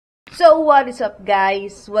So, what is up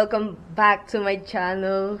guys? Welcome back to my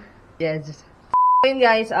channel. Yes. So,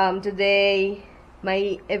 guys, today,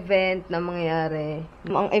 may event na mangyayari.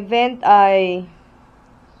 Ang event ay,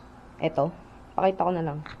 eto, pakita ko na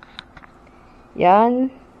lang. Yan,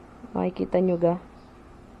 makikita nyo ga?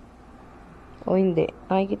 O hindi,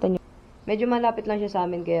 makikita nyo. Medyo malapit lang siya sa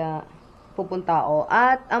amin, kaya pupunta ako.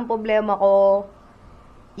 At, ang problema ko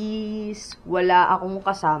is, wala akong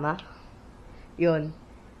kasama. Yun.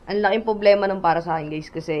 Ang laking problema ng para sa akin, guys,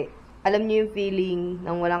 kasi alam niyo yung feeling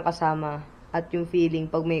ng walang kasama at yung feeling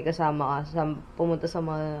pag may kasama ka, pumunta sa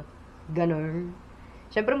mga ganun.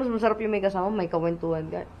 Siyempre, mas masarap yung may kasama, may kawentuhan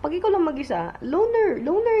ka. Pag ikaw lang mag-isa, loner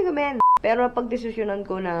ka, man. Pero pag desisyonan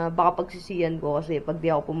ko na baka pagsisiyan ko kasi pag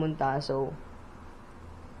di ako pumunta, so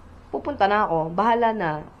pupunta na ako, bahala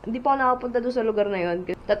na. Hindi pa ako nakapunta doon sa lugar na yun.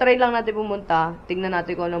 Tatry lang natin pumunta, tingnan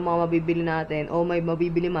natin kung anong mga mabibili natin, o may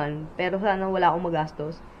mabibili man. Pero sana wala akong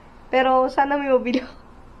magastos. Pero sana may mabili ako.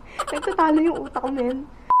 Nagtatalo yung utak ko, men.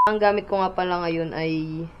 Ang gamit ko nga pala ngayon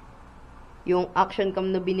ay yung action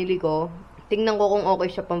cam na binili ko. Tingnan ko kung okay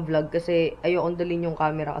siya pang vlog kasi ayokong dalhin yung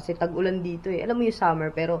camera kasi tag-ulan dito eh. Alam mo yung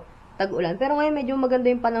summer pero tag-ulan. Pero ngayon medyo maganda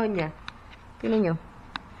yung panahon niya. Tingnan nyo.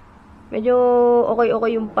 Medyo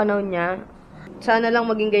okay yung panahon niya. Sana lang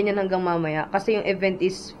maging ganyan hanggang mamaya. Kasi yung event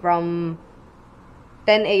is from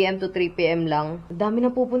 10 AM to 3 PM lang. Dami na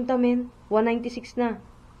pupunta, men. 196 na.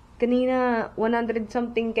 Kanina, 100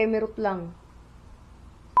 something kay Merut lang.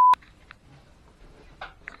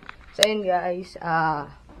 So, yun guys.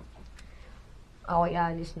 Ako ay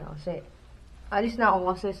alis na kasi. Alis na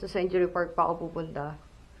ako kasi sa Century Park pa ako pupunta.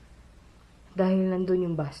 Dahil nandun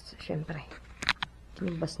yung bus, syempre.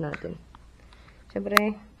 Yung bus natin.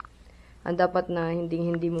 Siyempre, ang dapat na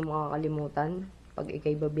hindi mo makakalimutan pag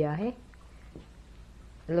ikay babiyahe.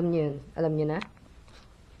 Alam niyo yun? Alam niyo na?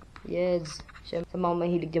 Yes. Siyempre, sa mga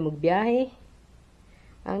mahilig dyan magbiyahe,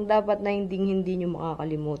 ang dapat na hindi nyo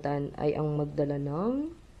makakalimutan ay ang magdala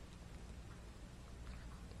ng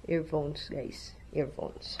earphones, guys.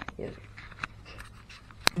 Earphones. Yan.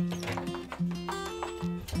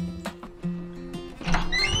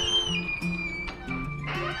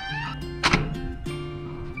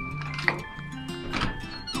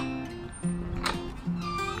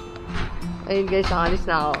 Ayun guys, nakalis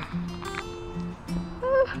na ako.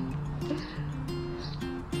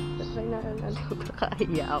 Try na natin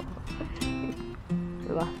kakahiya ako.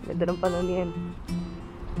 Diba? Ganda ng panahon yan.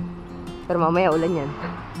 Pero mamaya ulan yan.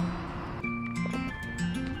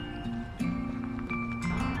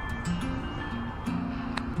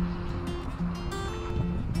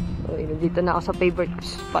 Okay, nandito na ako sa favorite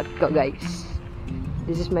spot ko, guys.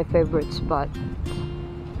 This is my favorite spot.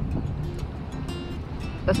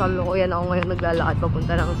 Kasalo ko yan ako ngayon naglalakad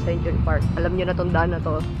papunta ng Century Park. Alam nyo na tong daan na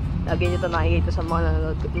to. Lagi nyo ito nakikita sa mga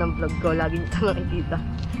nanonood ng vlog ko. Lagi nyo ito nakikita.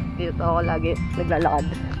 Dito ako lagi naglalakad.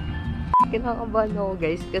 Kinakabahan ako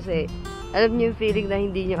guys kasi alam nyo yung feeling na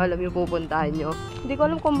hindi nyo alam yung pupuntahan nyo. Hindi ko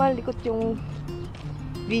alam kung malikot yung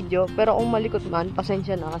video. Pero kung malikot man,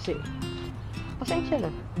 pasensya na kasi. Pasensya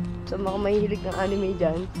na. Sa mga mahihilig ng anime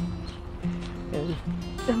dyan. Yun.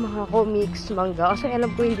 Sa mga comics, manga. Kasi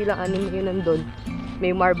alam ko hindi lang anime yun nandun.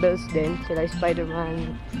 May Marvels din, sila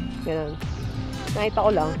Spider-Man, gano'n. Nakita ko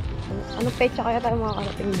lang, anong pecha kaya tayo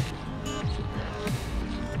makakarating mo?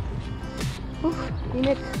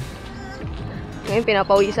 Init. Ngayon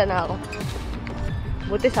pinapawisan na ako.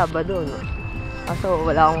 Buti Sabado, no? Kaso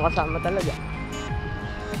wala akong kasama talaga.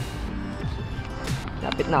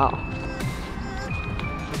 Lapit na ako.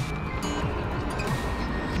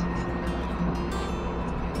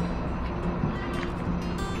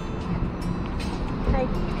 Hi.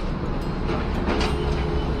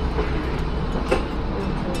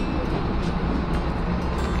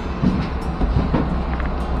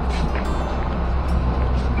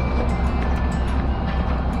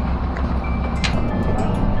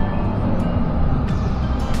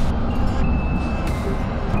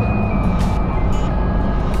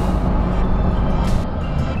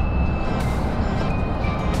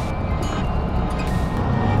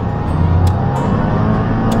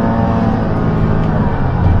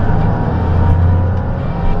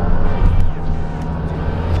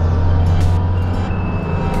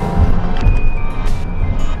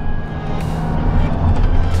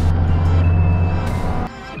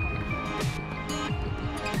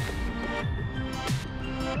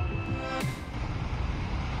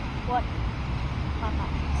 What? Papa.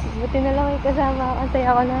 Buti na lang may kasama ako. Antay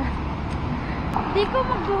ako na. Di ko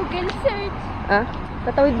mag-google search. Ah?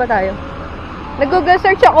 Tatawid ba tayo? Nag-google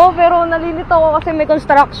search ako pero nalilito ako kasi may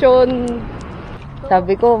construction.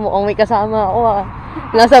 Sabi ko, mukhang may kasama ako ah.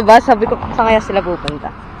 Nasa bus, sabi ko, saan kaya sila pupunta?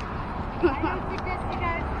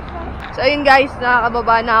 So ayun guys,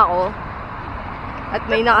 nakakababa na ako. At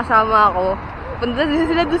may nakasama ako. Punta din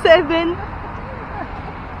sila doon sa event.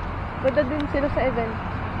 Punta din sila sa event.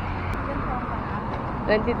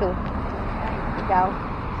 22. Ikaw?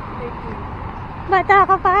 13. Bata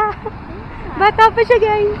ka pa. Bata pa siya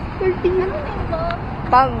guys. 13.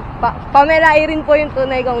 Pamela Irene po yung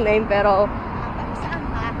tunay kong name, pero Saan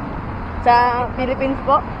ba? sa Philippines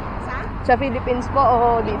po. Saan? Sa Philippines po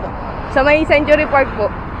o dito? Sa may Century Park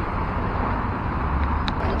po.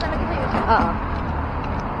 Ano talaga na yun? Oo.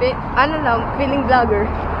 Ano lang, feeling vlogger.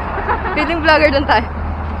 Feeling vlogger lang tayo.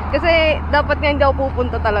 Kasi dapat nga hindi ako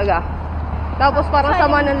pupunta talaga. Tapos parang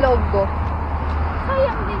sama ng loob ko.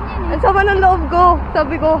 Sayang din yan eh. Ang sama ng loob ko.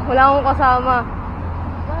 Sabi ko, wala akong kasama. Wow,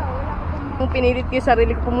 wala ka pang... Kung pinilit ko yung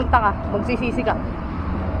sarili ko, pumunta ka. Magsisisi ka.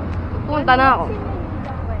 Pumunta na ako.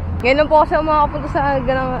 Ngayon lang po kasi ako makakapunta sa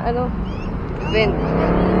ganang event.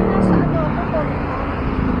 Nasa ano, kapag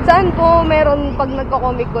Saan po meron pag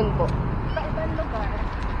nagko-comic con po? sa ibang lugar.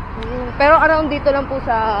 Pero around dito lang po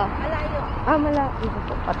sa... Malayo. Ito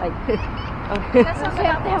po, patay. Nasa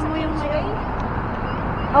swerte mo yung may...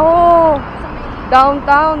 Oo, Sa may...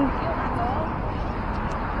 downtown. Yung ano?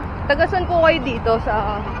 Tagasan po kayo dito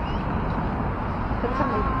sa... Saan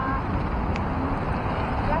kayo?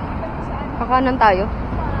 Lapit lang sa ano? Kakanan tayo?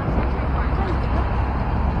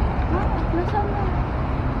 Nasaan mo?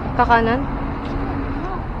 Kakanan?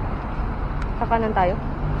 Kakanan tayo?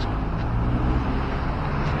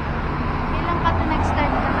 Kailan ka to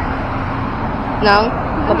nag-start naman? Nang?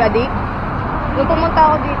 Mag-adik? Nung pumunta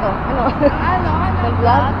ako dito, Ano?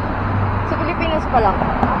 nag-vlog? Sa Pilipinas pa lang.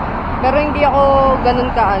 Pero hindi ako ganun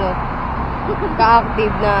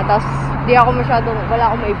ka-active na, tas di ako masyadong, wala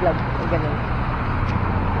akong may vlog. Ganun.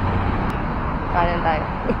 Kanan tayo.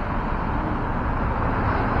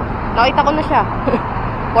 Nakita ko na siya.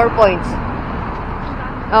 4 points.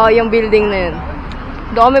 Oo, yung building na yun.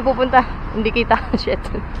 Doon kami pupunta. Hindi kita. Shit.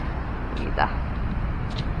 Kita.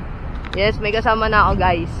 Yes, may kasama na ako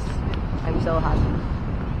guys. I'm so happy.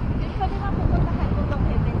 Yung pwede mapupuntahan mo bang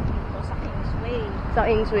event dito sa Kingsway? Sa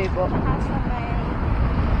Kingsway po. Saka sa may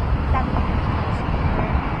Italian Center.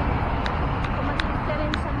 Kung mahilig ka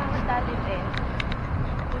rin sa mga dali event,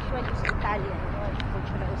 usually sa Italian yun,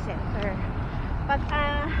 Cultural Center. Pag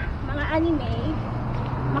mga anime,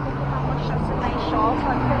 makukuha mo siya sa may show,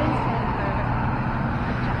 Conference Center,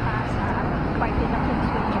 at saka sa party na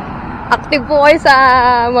Kingsway dyan. Active po kayo sa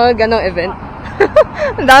mga ganong event.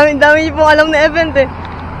 Ang dami niyo po alam na event eh.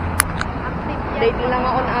 Active yan. Date lang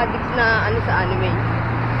ako na addict na sa anime.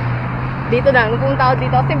 Dito na, nung pumunta ako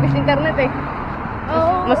dito kasi bis internet eh.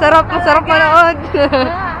 Oo, Masarap talaga. manood.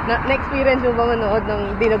 Ah. Na-experience mo ba manood ng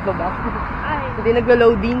hindi nagbaba? Ay, Hindi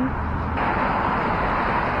naglo-loading?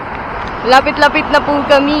 Lapit-lapit na po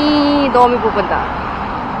kami. Doon kami pupunta.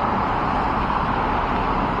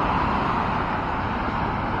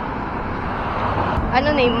 Ano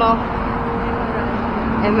name mo?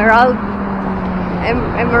 Emerald?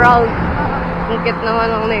 Emerald. Ang cute naman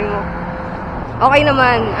ang name mo. Okay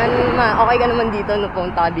naman. Okay ka naman dito nung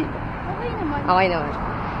pumunta ka dito. okay naman. Okay naman.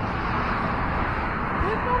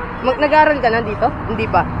 Nag-aaral ka na dito? Hindi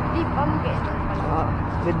pa. Di pa, mag-e-start pa lang. Oo.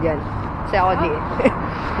 Good yan. Kasi ako hindi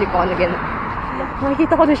pa ako nag-aaral.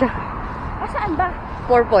 Nakikita ko na siya. Saan ba?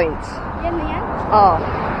 4 points. Yan na yan? Oo.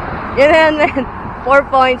 Yan na yan, man. 4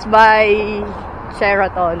 points by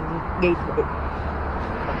Sheraton Gateway.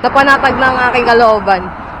 Napanatag ng aking kalooban.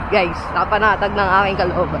 Guys, napanatag ng aking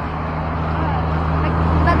kalooban.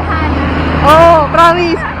 Nagtadhana. Oh,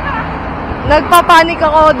 promise. Nagpapanik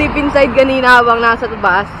ako deep inside kanina habang nasa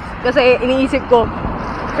taas. Kasi iniisip ko,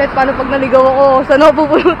 shit, paano pag naligaw ako? Saan ako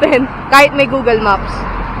pupulutin? Kahit may Google Maps.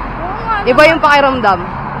 Oo nga. Iba yung pakiramdam.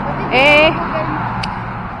 Eh,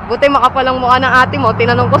 buti makapalang mukha ng ate mo,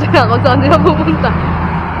 tinanong ko sila kung saan sila pupunta.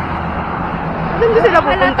 Saan ko sila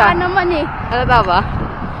pupunta? Halata naman eh. Halata ba?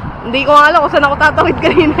 Hindi ko nga alam kung saan ako tatawid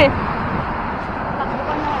kanina eh. Takbo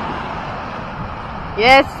ka na.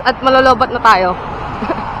 Yes, at malolobat na tayo.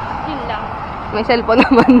 Yun lang. May cellphone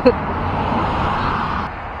naman.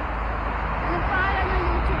 Anong pangalan ng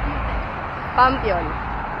YouTube mo? Pampion.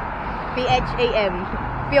 P-H-A-M.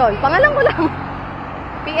 Pion. Pangalan ko lang.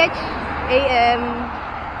 P-H-A-M.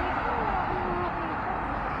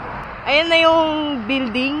 Ayan na yung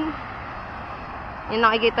building. Yung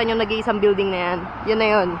nakikita nyo, nag-iisang building na yan. Yan na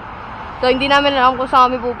yun. So, hindi namin alam kung saan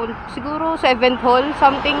kami pupunta. Siguro sa event hall,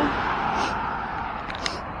 something.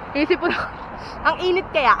 Isip ko na, ang init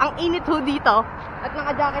kaya. Ang init ho dito. At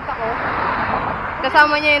naka-jacket ako.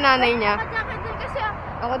 Kasama niya yung nanay niya. Nakajacket din kasi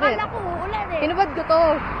Ako din. akala ko uulan eh. Hinubad ko to.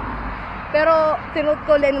 Pero, sinuot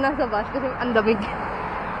ko lang nasa bus kasi ang damig.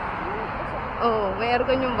 Oo, may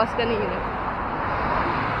aircon yung bus kanina.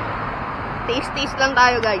 Taste lang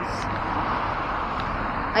tayo, guys.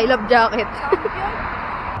 I love jacket.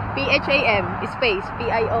 PHAM, space,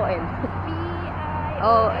 PION.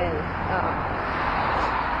 O-N. Oo.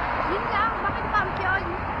 Yun lang, bakit champion?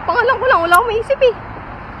 Pangalan ko lang, wala akong maisip eh.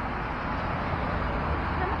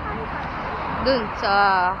 Saan tayo pa? Dun, sa...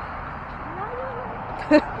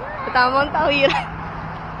 Tamang tawiran.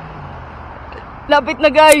 Lapit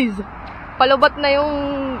na, guys. Palubat na yung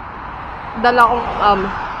dala kong,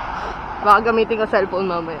 baka gamitin ko cellphone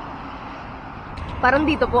mamaya. Parang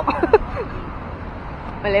dito po.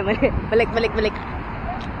 Mali. Balik.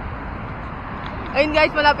 Ayun,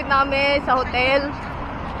 guys, malapit na kami sa hotel.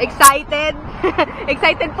 Excited.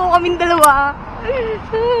 Excited po kaming dalawa.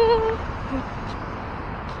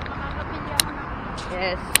 Makakapili ako ng...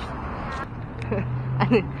 Yes.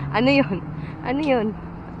 Ano yun? Ano yun?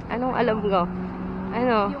 Anong alam ko?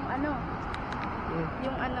 Ano? Yung ano?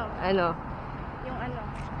 Yung ano? Ano? Yung ano?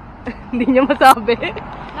 Hindi niya masabi.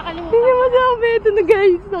 Nakalimutan. Hindi niya masabi. Ito na,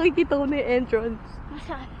 guys. Nakikita ko na yung entrance.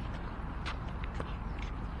 Masaan?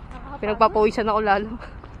 Pinagpapawisan ako lalo.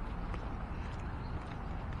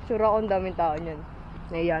 Sure ako ang daming tao niyan.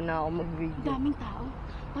 Nahiya na ako mag-video. Daming tao.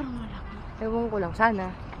 Parang malaki. Ewan ko lang. Sana.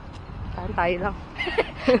 Sana tayo lang.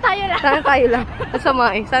 Tayo lang. Sana tayo lang. Masama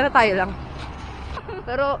eh. Sana tayo lang.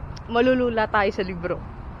 Pero malulula tayo sa libro.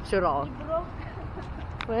 Sure ako. Libro?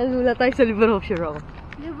 Malulula tayo sa libro. Sure ako.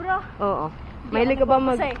 Libro? Oo. Mahilig ka ba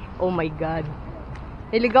mag... nababasa eh. Oh my God.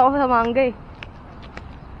 Mahilig ako sa manga eh.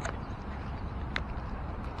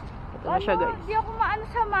 Ito na siya, guys. Di ako maano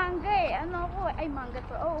sa manga eh. Ano ako eh. Ay, manga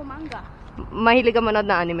to. Oo, manga. Mahilig ka manood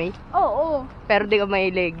ng anime? Oo. Pero di ka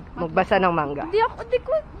mahilig magbasa ng manga. Di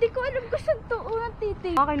ko alam kung saan to unang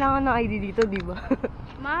titig. Kailangan ng ID dito, di ba?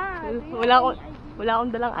 Ma, Wala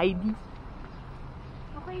akong dalang ID.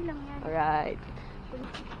 Okay lang yan. Alright.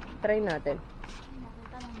 Try natin.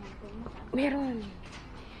 Nakita lang natin. Meron.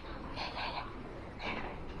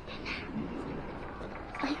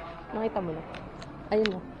 Ay, nakita mo na. Ayun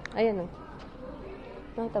na. Ayan na.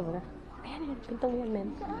 Nakita mo na. Ayan, pintong yan, men.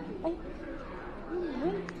 Ay.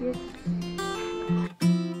 Yes.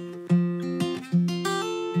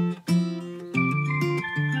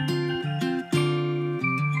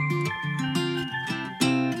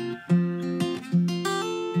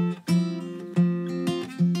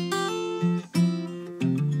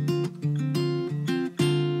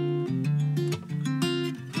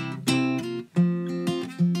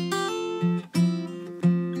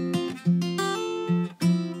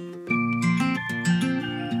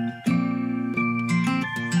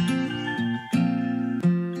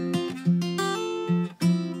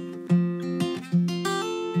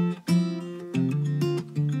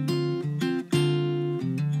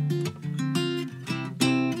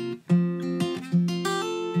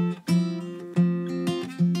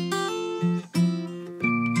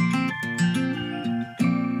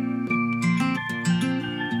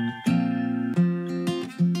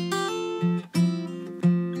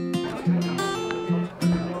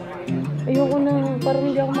 Ayoko na. Parang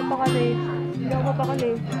hindi ako mapakali.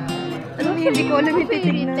 Ano hindi ko alam yung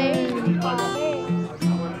titignan.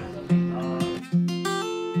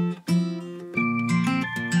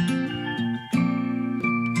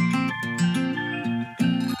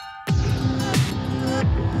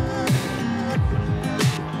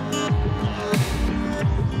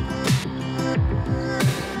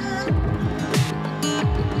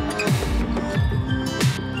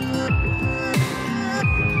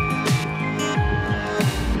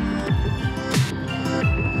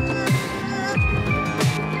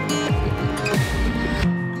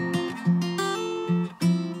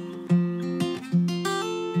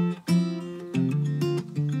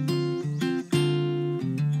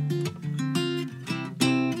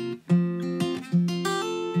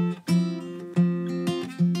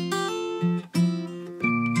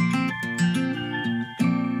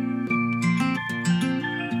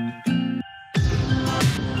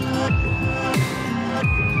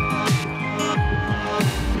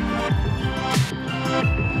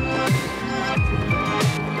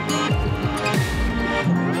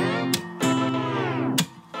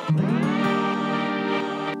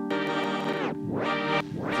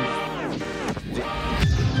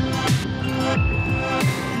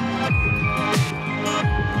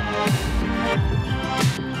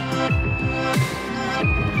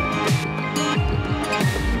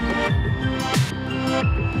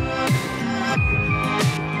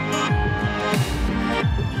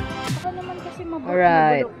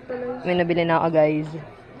 Alright. May nabili na ako, guys.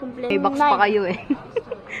 May box pa kayo eh.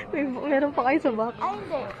 Meron pa kayo sa box? Ay,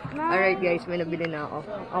 hindi. Alright guys, may nabili na ako.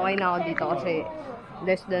 Okay na ako dito kasi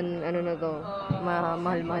less than ano na to,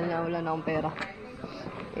 mahal-mahal na, wala na akong pera.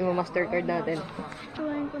 Yung Mastercard natin.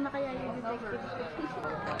 Tuwain ko na kaya yung detective.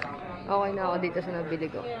 Okay na ako dito sa nabili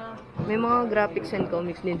ko. May mga graphics and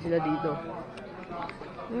comics din sila dito.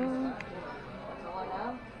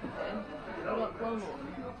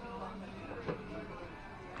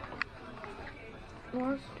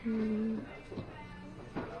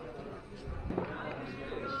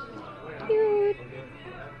 Cute.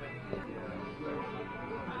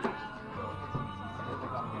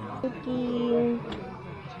 Cookie.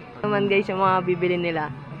 Naman guys yung mga bibili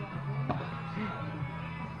nila.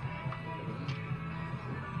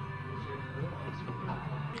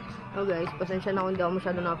 Oh guys, pasensya na kung hindi ako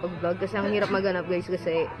masyado nakapag-vlog kasi ang hirap maghanap guys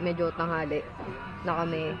kasi medyo tanghali na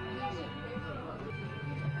kami.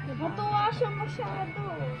 Natuwa siya masyado.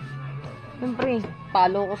 Siyempre,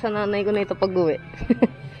 palo ko sa nanay ko na ito pag-uwi.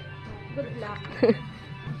 Good luck.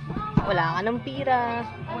 Wala ka ng pira.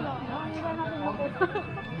 Ano? Mahira na rin ako.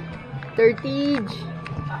 30.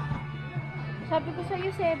 Sabi ko sa'yo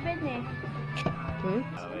 7 eh.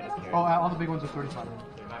 Oh, all the big ones are 35.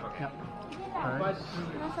 Yeah. Alright.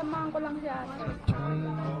 Nasamahan ko lang siya.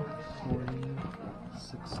 20, 40,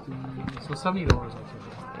 60. So $70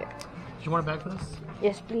 actually. Yeah. Do you want a bag for this?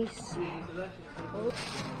 Yes, please.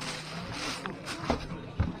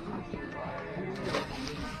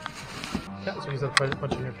 Yeah, so use that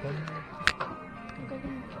punch in your phone.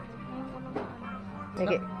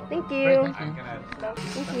 Okay. Thank Great, you. thank Thank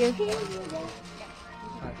you. you.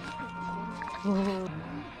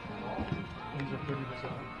 These are 30%.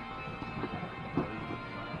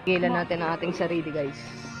 Gilan natin ang ating sarili guys.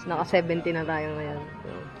 Naka 70 na tayo ngayon. So,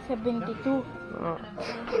 72.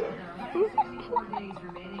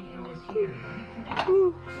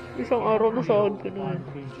 Isang araw na sahod ko na.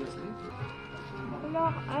 Wala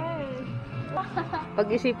ay.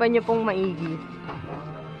 Pag-isipan niyo pong maigi.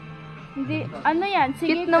 Hindi, ano yan?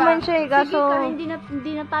 Sige Cute naman siya eh, kaso... Sige ka,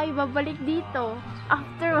 hindi na tayo babalik dito.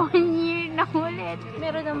 After 1 year na ulit.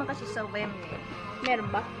 Meron naman kasi sa web.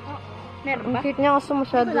 Meron ba? Meron Ang ba? cute niya kasi Hindi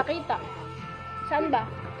masyado. ko nakita. Saan ba?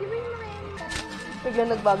 Bigla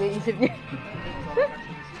nagbago yung isip niya.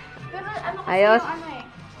 Pero ano kasi Ayos. yung ano eh.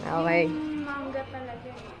 Okay. Yung manga talaga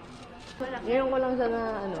eh. Wala. Ngayon ko lang siya na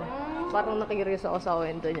ano, parang nakikirios ako sa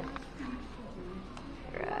kwento niya.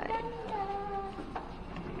 Right.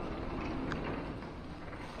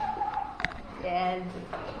 Yes.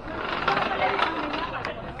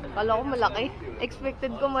 Kala ko malaki.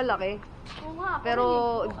 Expected ko malaki. Oo nga.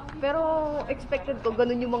 Pero expected ko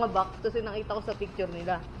ganun yung mga box kasi nakita ko sa picture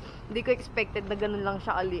nila. Hindi ko expected na ganun lang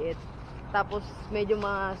siya kaliit. Tapos medyo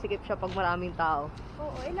masikip siya pag maraming tao.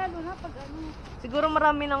 Oo, eh lalo na pag ano. Siguro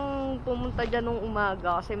marami nang pumunta dyan nung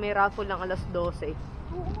umaga kasi may raffle lang alas 12.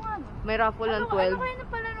 Oo nga. May raffle lang Ano 12. kaya na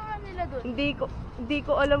palaruan nila doon? Hindi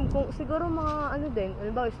ko alam kung siguro mga ano din,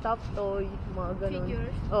 ano ba, stuffed toy, mga ganun.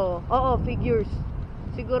 Figures? Oo, figures.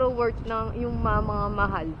 Siguro worth ng yung mga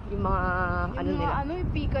mahal, yung mga Yung ano mga nila. ano,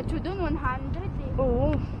 yung Pikachu doon, 100 eh.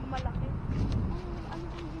 Oo. Malaki. Ano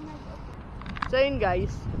yung ginagawa? So yun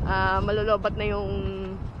guys, malolobat na yung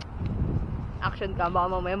action cam.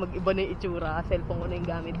 Baka mamaya mag-iba na yung itsura. Cellphone ko na yung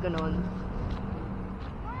gamit ko noon.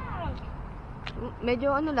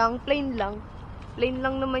 Medyo ano lang, plain lang. Plain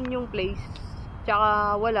lang naman yung place.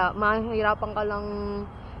 Tsaka wala, mahirapan ka lang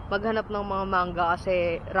maghanap ng mga manga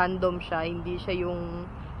kasi random siya. Hindi siya yung...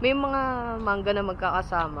 May mga manga na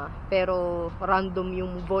magkakasama, pero random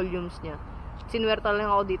yung volumes niya. Sinuwerta lang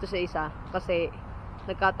ako dito sa isa kasi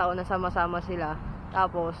nagkataon na sama-sama sila.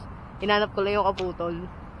 Tapos, hinanap ko lang yung kaputol.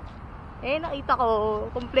 Eh, nakita ko,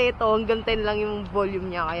 kompleto. Hanggang 10 lang yung volume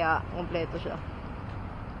niya, kaya kompleto siya.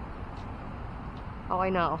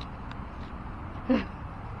 Okay na ako.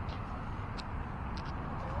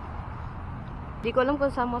 Di ko alam kung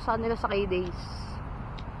sama sa nila sa K-Days.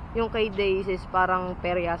 Yung K-Days is parang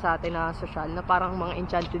perya sa atin na social, na parang mga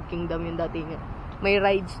Enchanted Kingdom yung dating. May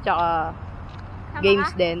rides tsaka Sama games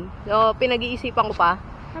ka? din. So, pinag-iisipan ko pa.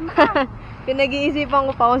 Sama ka? Pinag-iisipan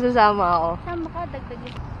ko pa kung sasama ako. Sama ka,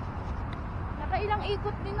 dagdagin. Nakailang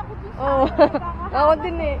ikot din ako dun sa Oo. ano, Ako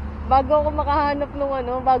din eh. Bago ako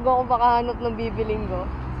makahanap ng bibiling ko.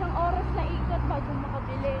 Isang oras na ikot bago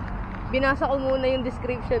makabili. Binasa ko muna yung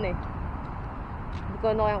description eh. Hindi ko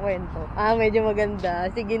ano kayang kwento. Medyo maganda.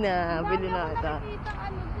 Sige na, bili na ata. Nakikita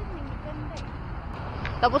ano din eh. Ganda eh.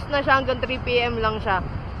 Tapos na siya hanggang 3 PM lang siya.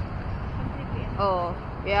 Ang creepy. Oo.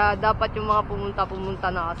 Kaya dapat yung mga pumunta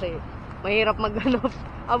na kasi mahirap maghanap.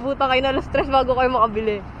 Abutan kayo na alas 3 bago kayo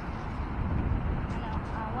makabili. Ano,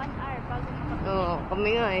 1 hour bago makabili. Oo, kami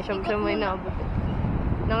nga eh. Siyempre may naabot.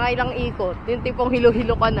 Nangailang ikot. Yung tipong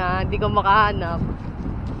hilo-hilo ka na, hindi ka makahanap.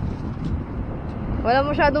 Wala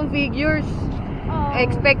masyadong figures. Oh.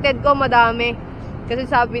 Expected ko madami. Kasi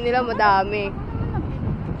sabi nila madami.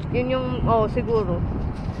 Yun yung, siguro.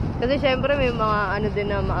 Kasi syempre may mga ano din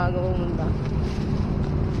na maaga pumunta.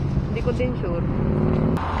 Hindi ko din sure.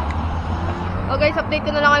 Oh guys, update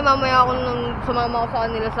ko na lang kayo mamaya kung nung sumama ko sa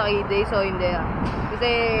kanila sa K-Day. So hindi Kasi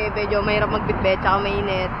medyo mahirap magbitbit, tsaka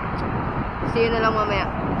mainit. See you na lang mamaya.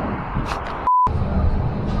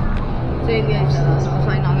 So yun guys,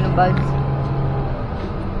 nakasakay na kami ng bags.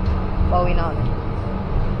 Pauwi na kami.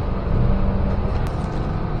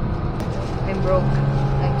 I'm broke.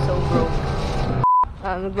 I'm so broke.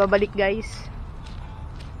 Nagbabalik guys.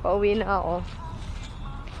 Pauwi na ako.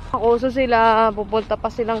 So sila, pupunta pa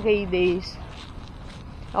silang K-Days.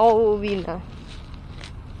 Ako uuwi na.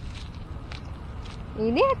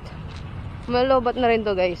 Init! Malobat na rin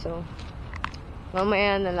to guys. So,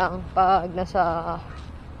 mamaya na lang pag nasa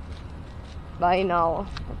bahay na ako.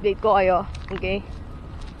 Update ko kayo. Okay?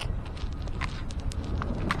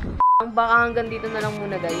 Baka hanggang dito na lang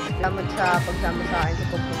muna guys. Salamat sa pagsama sa akin sa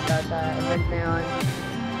pagpunta sa event na yun.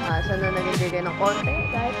 Sana nag-enjoy kayo ng konti.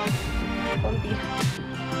 Kahit konti.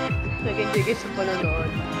 Nag-enjoy kayo sa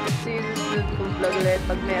panonood. See you sa susunod kong vlog ulit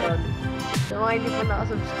pag meron. Sa mga hindi pa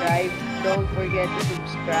nakasubscribe, don't forget to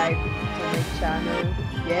subscribe sa my channel.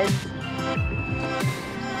 Yes.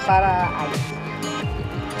 Para ayos.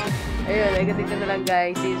 Ayun, nag-enjoy ka na lang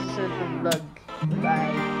guys. See you sa susunod kong vlog.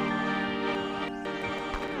 Bye.